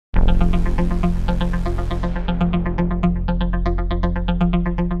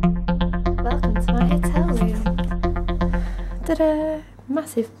Welcome to my hotel room. Ta-da!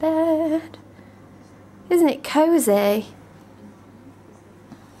 Massive bed. Isn't it cosy?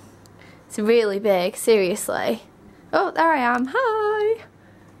 It's really big, seriously. Oh, there I am. Hi!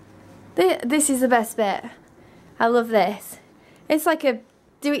 This is the best bit. I love this. It's like a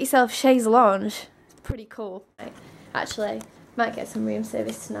do-it-yourself chaise lounge. It's pretty cool. Actually, might get some room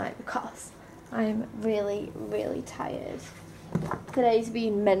service tonight because I'm really, really tired. Today's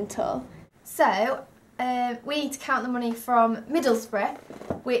been mental. So, we need to count the money from Middlesbrough,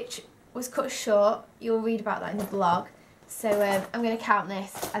 which was cut short. You'll read about that in the blog. So I'm going to count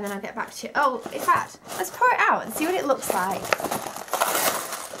this and then I'll get back to you. Oh, in fact, let's pour it out and see what it looks like.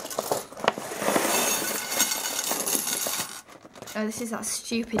 Oh, this is that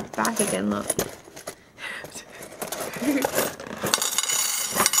stupid bag again, look.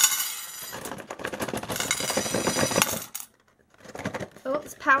 Oh,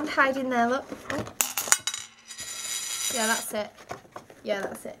 there's pound hiding there, look. Oh. Yeah, that's it. Yeah,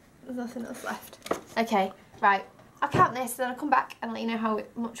 that's it. There's nothing else left. Okay, right. I'll count this, then I'll come back and let you know how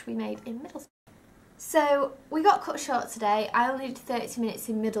much we made in Middlesbrough. So, we got cut short today. I only did 30 minutes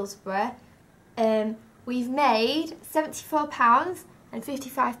in Middlesbrough. We've made £74 and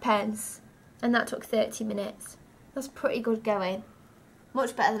 55 pence, and that took 30 minutes. That's pretty good going.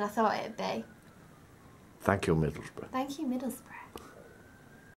 Much better than I thought it'd be. Thank you, Middlesbrough. Thank you, Middlesbrough.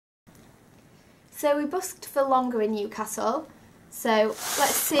 So, we busked for longer in Newcastle. So,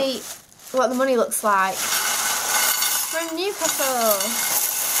 let's see what the money looks like. From Newcastle.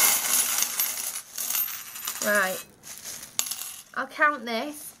 Right. I'll count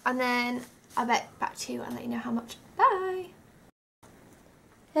this and then I'll get back to you and let you know how much. Bye.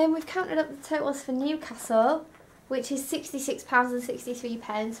 We've counted up the totals for Newcastle, which is £66 and 63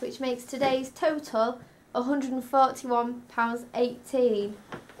 pence, which makes today's total £141.18,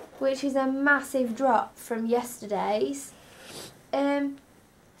 which is a massive drop from yesterday's.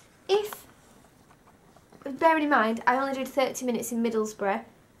 Bearing in mind, I only did 30 minutes in Middlesbrough,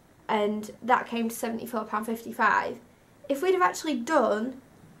 and that came to £74.55. If we'd have actually done,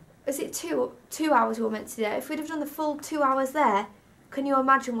 is it two hours we were meant to do? If we'd have done the full 2 hours there, can you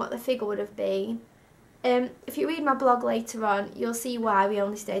imagine what the figure would have been? If you read my blog later on, you'll see why we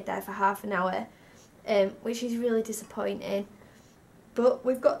only stayed there for half an hour, which is really disappointing. But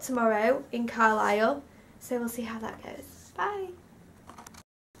we've got tomorrow in Carlisle, so we'll see how that goes. Bye.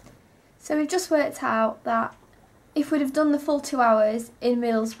 So we've just worked out that if we'd have done the full 2 hours in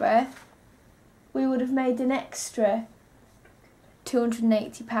Middlesbrough, we would have made an extra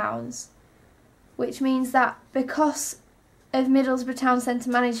 £280, which means that because of Middlesbrough Town Centre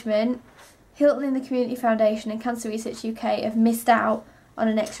Management, Hilton in the Community Foundation and Cancer Research UK have missed out on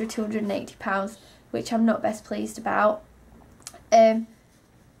an extra £280, which I'm not best pleased about.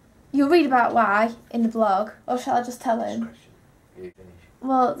 You'll read about why in the blog, or shall I just tell him?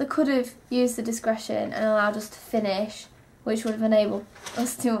 Well, they could have used the discretion and allowed us to finish, which would have enabled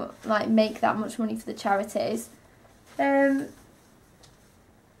us to make that much money for the charities. The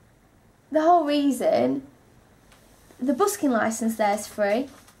whole reason, the busking licence there is free,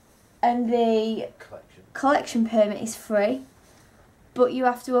 and the collection permit is free, but you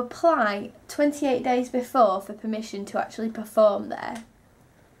have to apply 28 days before for permission to actually perform there.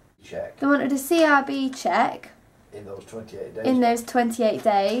 Check. They wanted a CRB check. In those 28 days? In those 28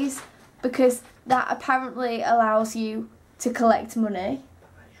 days, because that apparently allows you to collect money.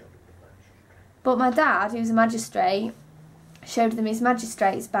 But my dad, who's a magistrate, showed them his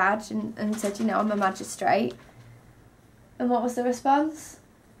magistrate's badge and said, you know, I'm a magistrate. And what was the response?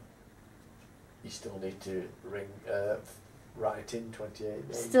 You still need to write in 28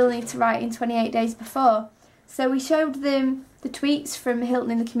 days. Still need to write in 28 days before. So we showed them the tweets from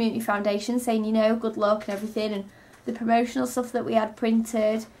Hilton in the Community Foundation saying, you know, good luck and everything, and the promotional stuff that we had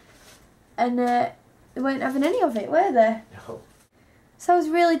printed, and they weren't having any of it, were they? No. So I was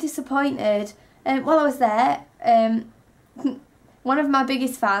really disappointed. While I was there, one of my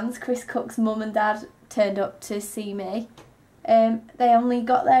biggest fans, Chris Cook's mum and dad, turned up to see me. They only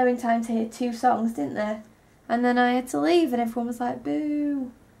got there in time to hear 2 songs, didn't they? And then I had to leave and everyone was like,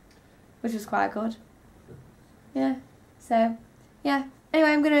 boo, which was quite good. Yeah, so, yeah.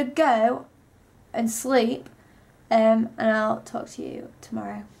 Anyway, I'm going to go and sleep, and I'll talk to you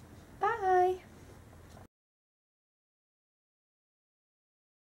tomorrow. Bye.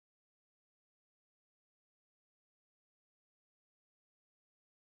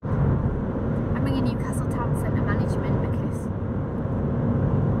 I'm ringing Newcastle Town Centre Management because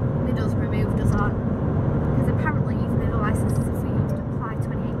Middlesbrough moved us on. Because apparently even though the licence is free, you have to apply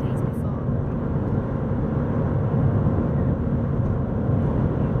 28 days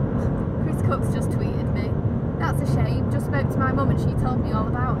my mum and she told me all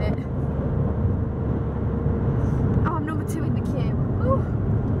about it. Oh, I'm number 2 in the queue. Ooh.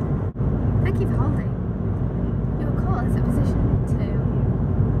 Thank you for holding. Your call is at position 2.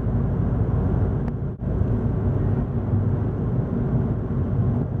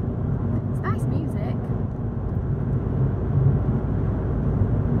 It's nice music.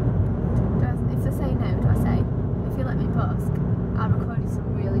 If they say no, do I say, if you let me busk, I'll record you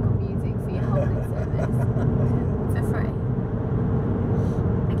some really good music for your holding service. For free.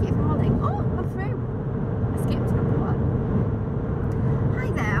 Thank you for holding. Oh, I'm through. I skipped number 1. Hi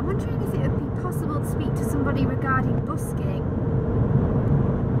there, I'm wondering if it would be possible to speak to somebody regarding busking.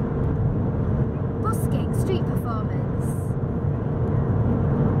 Busking, street performance.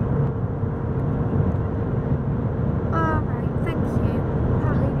 Alright, thank you.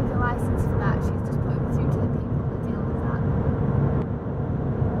 Apparently you need a licence for that. She's just putting me through to the people that deal with that.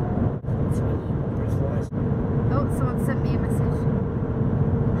 It's ringing. Oh, someone sent me a message.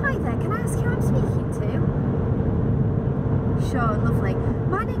 Hi there, can I ask who I'm speaking to? Sure, lovely.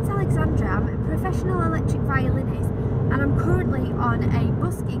 My name's Alexandra, I'm a professional electric violinist and I'm currently on a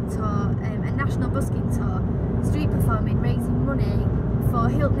busking tour, a national busking tour, street performing, raising money for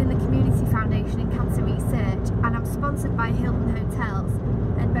Hilton in the Community Foundation and Cancer Research, and I'm sponsored by Hilton Hotels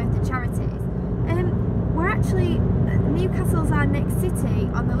and both the charities. We're actually, Newcastle's our next city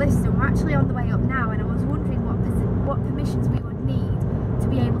on the list and we're actually on the way up now, and I was wondering what permissions we would need to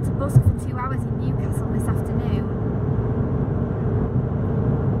be able to busk for 2 hours in Newcastle this afternoon.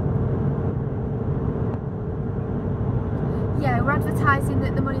 Yeah, we're advertising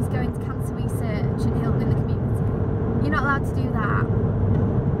that the money's going to cancer research and Hilton in the Community. You're not allowed to do that.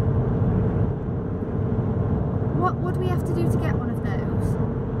 What would we have to do to get one of those?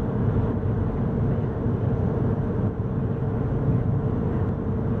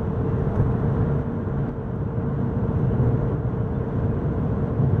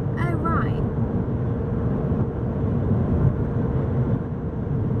 Oh, right.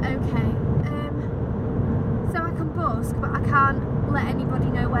 Okay. So I can busk, but I can't let anybody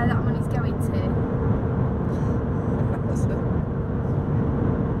know where that money's going to.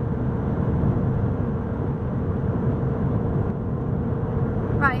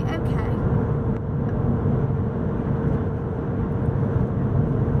 Right, okay.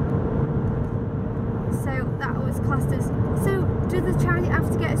 So that was classed as... So does the charity have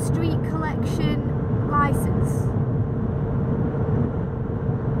to get a street collection licence?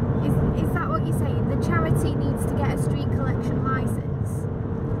 Is that what you're saying? The charity needs to get a street collection licence?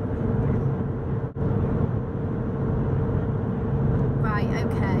 Right,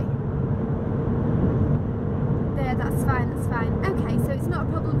 okay. There, that's fine, that's fine. Okay, so it's not a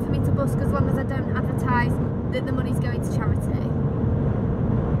problem for me to busk as long as I don't advertise that the money's going to charity?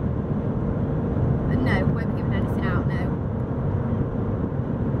 No, won't be giving anything out, no.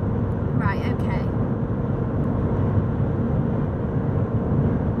 Right, okay.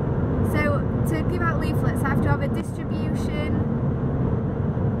 So, to give out leaflets, I have to have a distribution...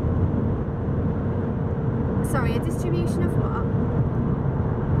 Sorry, a distribution of what?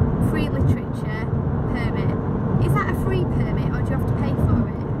 Free literature permit. Is that a free permit or do you have to pay for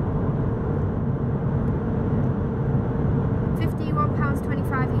it?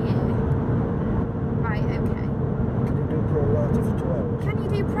 £51.25 a year. Right, okay. Can you do pro rata for 2 hours? Can you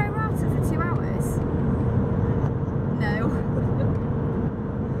do pro rata for 2 hours? No.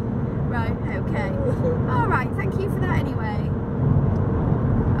 Right, okay. Alright, thank you for that anyway.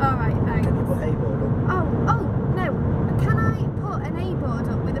 Alright, thanks. Can you put A board up? Oh, no. Can I put an A board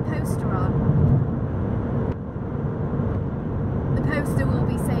up with a poster on? The poster will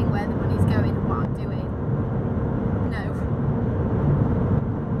be saying where the money's going and what I'm doing. No.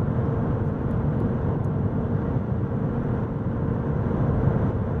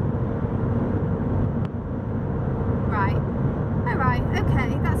 Right. Alright, okay,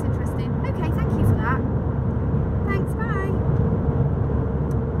 that's interesting. Okay, thank you for that. Thanks, bye.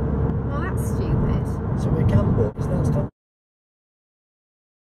 Well, that's stupid. So we can book, is that stop?